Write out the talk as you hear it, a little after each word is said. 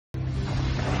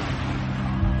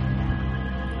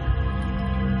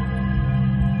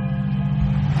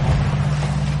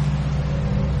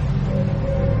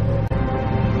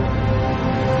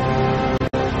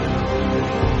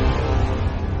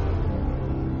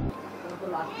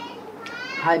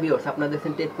Hi viewers, আপনারা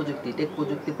দেখছেন take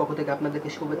প্রযুক্তির পক্ষ থেকে আপনাদেরকে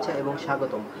শুভেচ্ছা এবং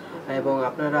স্বাগতম। এবং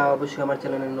আপনারা অবশ্যই আমার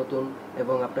চ্যানেলে নতুন,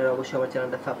 এবং আপনারা অবশ্যই আমার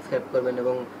চ্যানেলটা সাবস্ক্রাইব করবেন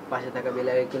এবং পাশে থাকা বেল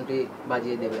আইকনটি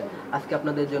বাজিয়ে দেবেন। আজকে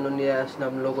আপনাদের জন্য নিয়ে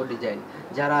আসলাম লোগো ডিজাইন।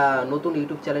 যারা নতুন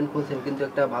ইউটিউব চ্যানেল খুলছেন কিন্তু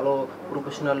একটা ভালো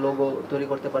প্রফেশনাল লোগো তৈরি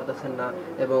করতে পারতেছেন না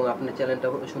এবং আপনার চ্যানেলটা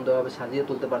সুন্দরভাবে সাজিয়ে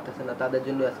তুলতে পারতেছেন না, তাদের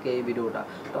জন্য আজকে এই ভিডিওটা।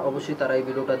 তো অবশ্যই তারা এই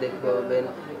ভিডিওটা দেখবেন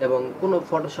এবং কোনো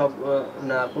ফটোশপ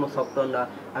না, কোনো সফটওয়্যার না,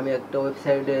 আমি একটা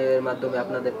ওয়েবসাইটের মাধ্যমে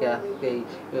আপনাদেরকে আজকে এই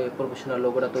প্রফেশনাল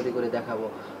লোগোটা তৈরি করে দেখাবো।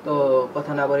 তো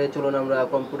কথা না বাড়িয়ে চলুন আমরা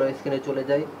কম্পিউটার স্ক্রিনে চলে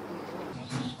যাই।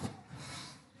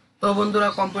 তো বন্ধুরা,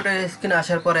 কম্পিউটার স্ক্রিনে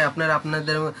আসার পরে আপনারা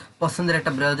আপনাদের পছন্দের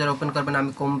একটা ব্রাউজার ওপেন করবেন।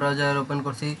 আমি ক্রোম ব্রাউজার ওপেন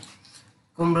করছি।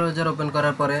 ক্রোম ব্রাউজার ওপেন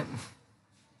করার পরে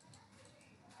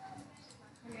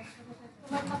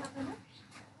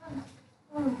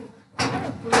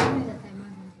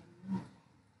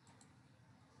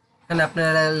এখানে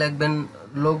আপনারা লিখবেন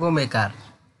logo maker,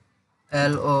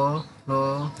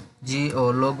 LOGO,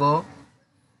 logo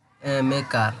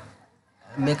maker.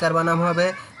 Maker বানাম হবে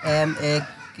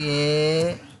MEKR,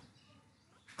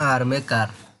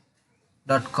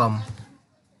 মেকার.com।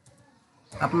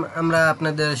 আমরা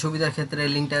আপনাদের সুবিধার ক্ষেত্রে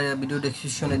লিঙ্কটা ভিডিও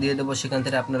ডেসক্রিপশনে দিয়ে দেবো, সেখান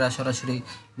থেকে আপনারা সরাসরি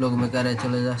লোগো মেকারে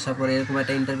চলে আসার পরে এরকম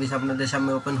একটা ইন্টারফেস আপনাদের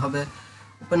সামনে ওপেন হবে।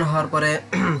 ওপেন হওয়ার পরে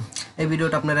এই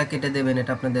ভিডিওটা আপনারা কেটে দেবেন,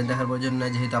 এটা আপনাদের দেখার প্রয়োজন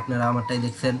নয় যেহেতু আপনারা আমারটাই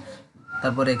দেখছেন।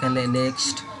 তারপরে এখানে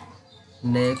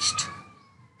নেক্সট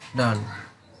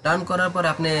ডান করার পরে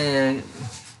আপনি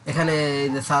এখানে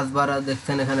যে সার্চ বার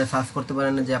দেখছেন, এখানে সার্চ করতে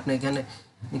পারেন যে আপনি এখানে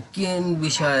কি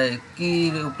বিষয়, কি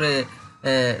উপরে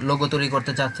লোগো তৈরি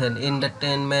করতে চাচ্ছেন,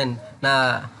 এন্টারটেনমেন্ট না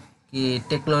কি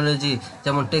টেকনোলজি।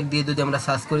 যেমন টেক দিয়ে যদি আমরা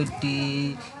সার্চ করি,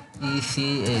 TECH,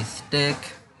 টেক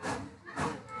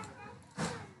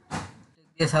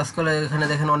দিয়ে সার্চ করলে এখানে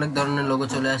দেখেন অনেক ধরনের লোগো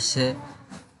চলে আসছে।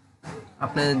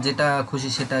 আপনি যেটা খুশি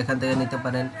সেটা এখান থেকে নিতে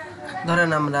পারেন। ধরেন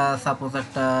আমরা সাপোজ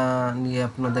একটা নিয়ে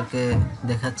আপনাদেরকে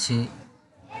দেখাচ্ছি।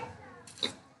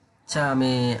 আচ্ছা,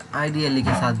 আমি আইডিয়া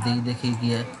লিখে সার্চ দিই, দেখি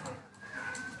গিয়ে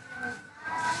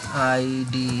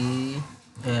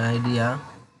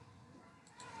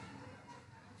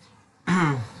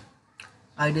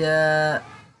আইডিয়া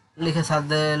লিখে সার্চ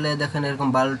দিলে দেখেন এরকম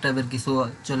বাল্ব টাইপের কিছু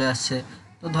চলে আসছে।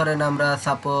 তো ধরেন আমরা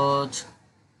সাপোজ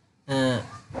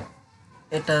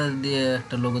এটা দিয়ে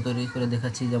একটা লোগো তৈরি করে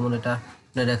দেখাচ্ছি। যেমন এটা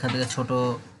আপনারা এখান থেকে ছোট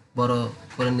বড়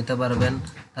করে নিতে পারবেন।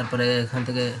 তারপরে এখান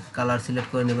থেকে কালার সিলেক্ট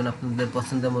করে নেবেন আপনাদের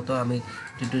পছন্দের মতো। আমি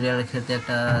টিউটোরিয়ালের ক্ষেত্রে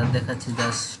একটা দেখাচ্ছি,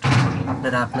 জাস্ট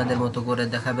আপনারা আপনাদের মতো করে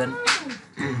দেখাবেন।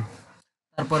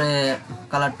 তারপরে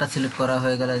কালারটা সিলেক্ট করা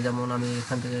হয়ে গেলে, যেমন আমি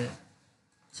এখান থেকে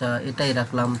আচ্ছা এটাই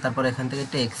রাখলাম। তারপরে এখান থেকে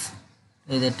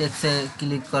এই যে টেক্সে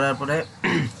ক্লিক করার পরে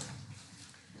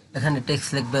এখানে টেক্সট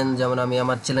লিখবেন। যেমন আমি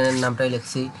আমার চ্যানেলের নামটাই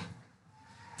লিখছি,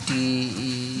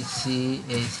 TECH।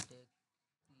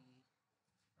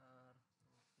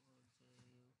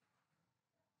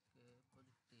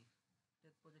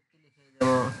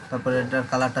 তারপরে এটার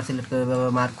কালারটা সিলেক্ট করে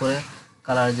মার্ক করে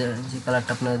কালার যে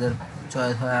কালারটা আপনাদের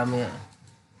চয়েস হয়, আমি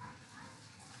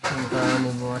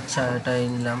নিব। আচ্ছা, এটাই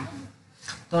নিলাম।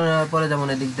 তো নেওয়ার পরে যেমন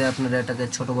এদিক দিয়ে আপনারা এটাকে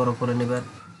ছোট বড় করে নেবেন,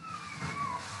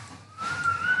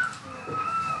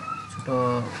 ছোট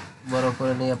বড়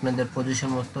করে নিয়ে আপনাদের পজিশন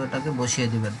মতো এটাকে বসিয়ে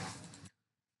দিবেন।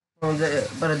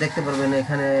 এবারে দেখতে পারবেন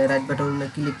এখানে রাইট বাটনে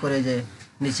ক্লিক করে যে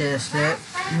নিচে আসলে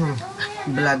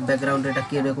ব্ল্যাক ব্যাকগ্রাউন্ড এটা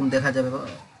কীরকম দেখা যাবে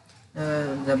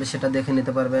সেটা দেখে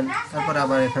নিতে পারবেন। তারপর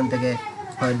আবার এখান থেকে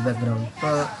হোয়াইট ব্যাকগ্রাউন্ড। তো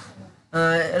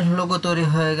লোগো তৈরি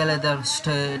হয়ে গেলে জাস্ট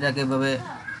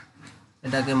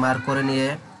এটাকে মার্ক করে নিয়ে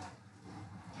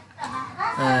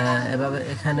এভাবে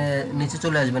এখানে নিচে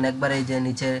চলে আসবেন। একবার এই যে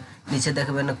নিচে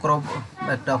দেখবেন ক্রপ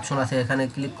একটা অপশন আছে, এখানে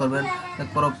ক্লিক করবেন।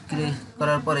 ক্রপ ক্লিক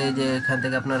করার পরে এই যে এখান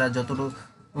থেকে আপনারা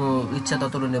যতটুকু ইচ্ছা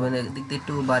ততটুকু নেবেন। এদিক দিয়ে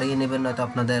একটু বাড়িয়ে নেবেন, নয়তো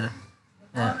আপনাদের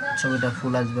ছবিটা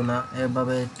ফুল আসবে না।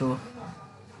 এভাবে একটু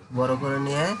বড় করে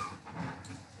নিয়ে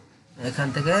এখান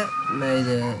থেকে এই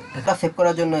যে এটা সেভ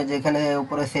করার জন্য যে এখানে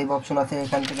উপরে সেভ অপশন আছে,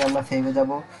 এখান থেকে আমরা সেভে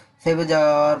যাব। সেভে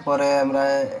যাওয়ার পরে আমরা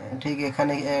ঠিক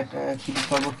এখানে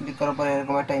ক্লিক করার পরে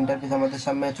এরকম একটা ইন্টারফেস আমাদের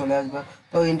সামনে চলে আসবে।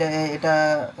 তো এটা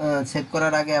সেভ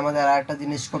করার আগে আমাদের আর একটা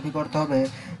জিনিস কপি করতে হবে।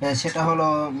 সেটা হলো,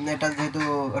 এটা যেহেতু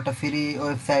একটা ফ্রি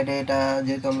ওয়েবসাইটে, এটা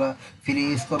যেহেতু আমরা ফ্রি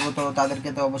ইউজ করবো, তো তাদেরকে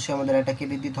তো অবশ্যই আমাদের একটা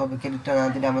ক্রেডিট দিতে হবে। ক্রেডিটটা না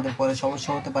দিলে আমাদের পরে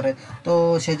সমস্যা হতে পারে। তো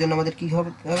সেই জন্য আমাদের কী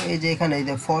হবে, এই যে এখানে এই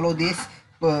যে ফলো দিস,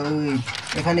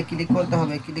 এখানে ক্লিক করতে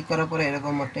হবে। ক্লিক করার পরে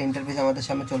এরকম একটা ইন্টারফেস আমাদের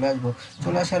সামনে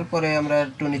চলে আসার পরে আমরা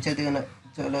একটু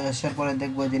চলে আসার পরে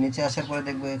দেখবো যে নিচে আসার পরে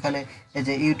দেখবো এখানে এই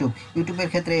যে ইউটিউবের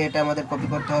ক্ষেত্রে এটা আমাদের কপি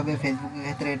করতে হবে, ফেসবুকের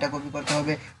ক্ষেত্রে এটা কপি করতে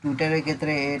হবে, টুইটারের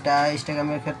ক্ষেত্রে এটা,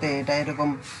 ইনস্টাগ্রামের ক্ষেত্রে এটা, এরকম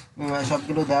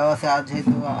সবগুলো দেওয়া আছে। আর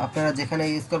যেহেতু আপনারা যেখানে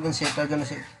ইউজ করবেন সেটার জন্য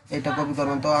এটা কপি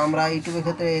করবেন। তো আমরা ইউটিউবের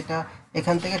ক্ষেত্রে এটা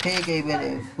এখান থেকে ঠিক এই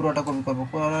পুরোটা কপি করব,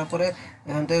 করার পরে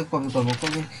এখান থেকে কপি করব,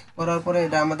 কপি করার পরে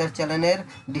এটা আমাদের চ্যানেলের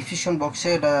ডিসক্রিপশন বক্সে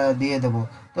এটা দিয়ে দেবো।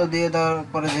 তো দিয়ে দেওয়ার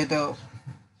পরে যেহেতু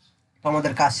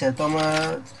আমাদের কাজ শেষ, তো আমরা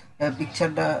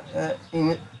পিকচারটা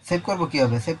সেভ করবো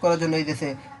কীভাবে? সেভ করার জন্য এই যে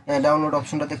ডাউনলোড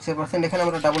অপশনটা দেখতে পাচ্ছেন, এখানে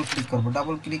আমরা ডাবল ক্লিক করব।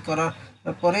 ডাবল ক্লিক করার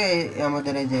পরে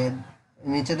আমাদের এই যে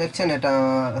নিচে দেখছেন এটা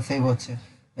সেভ হচ্ছে।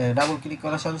 ডাবল ক্লিক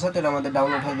করার সাথে সাথে এটা আমাদের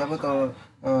ডাউনলোড হয়ে যাবে। তো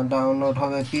ডাউনলোড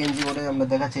হবে পিএনজি মোডে, আমরা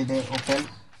দেখাচ্ছি যে ওপেন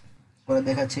করে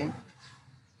দেখাচ্ছি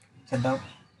সেটা।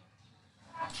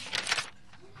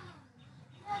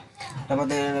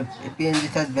 আমাদের পিএনজি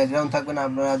সাইজ ব্যাকগ্রাউন্ড থাকবে না,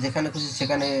 আমরা যেখানে খুশি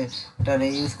সেখানে এটা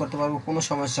ইউজ করতে পারবো, কোনো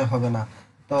সমস্যা হবে না।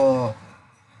 তো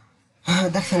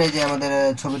দেখছেন এই যে আমাদের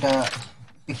ছবিটা,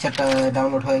 পিকচারটা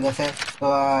ডাউনলোড হয়ে গেছে। তো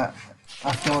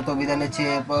আজকের মতো বিদায় নিচ্ছি।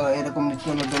 এরকম নিত্য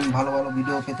নতুন ভালো ভালো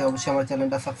ভিডিও পেতে অবশ্যই আমার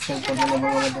চ্যানেলটা সাবস্ক্রাইব করবেন এবং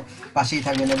আমাদের পাশেই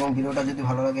থাকবেন। এবং ভিডিওটা যদি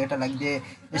ভালো লাগে এটা লাইক দিয়ে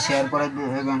শেয়ার করে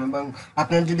দেবেন। এবং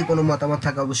আপনার যদি কোনো মতামত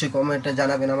থাকে অবশ্যই কমেন্টে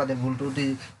জানাবেন। আমাদের ভুল ত্রুটি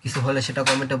কিছু হলে সেটা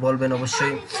কমেন্টে বলবেন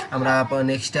অবশ্যই। আমরা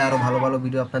নেক্সটে আরও ভালো ভালো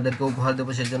ভিডিও আপনাদেরকে উপহার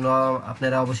দেবো, সেজন্য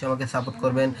আপনারা অবশ্যই আমাকে সাপোর্ট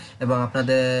করবেন এবং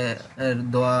আপনাদের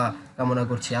দোয়া কামনা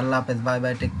করছি। আল্লাহ হাফেজ, বাই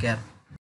বাই, টেক কেয়ার।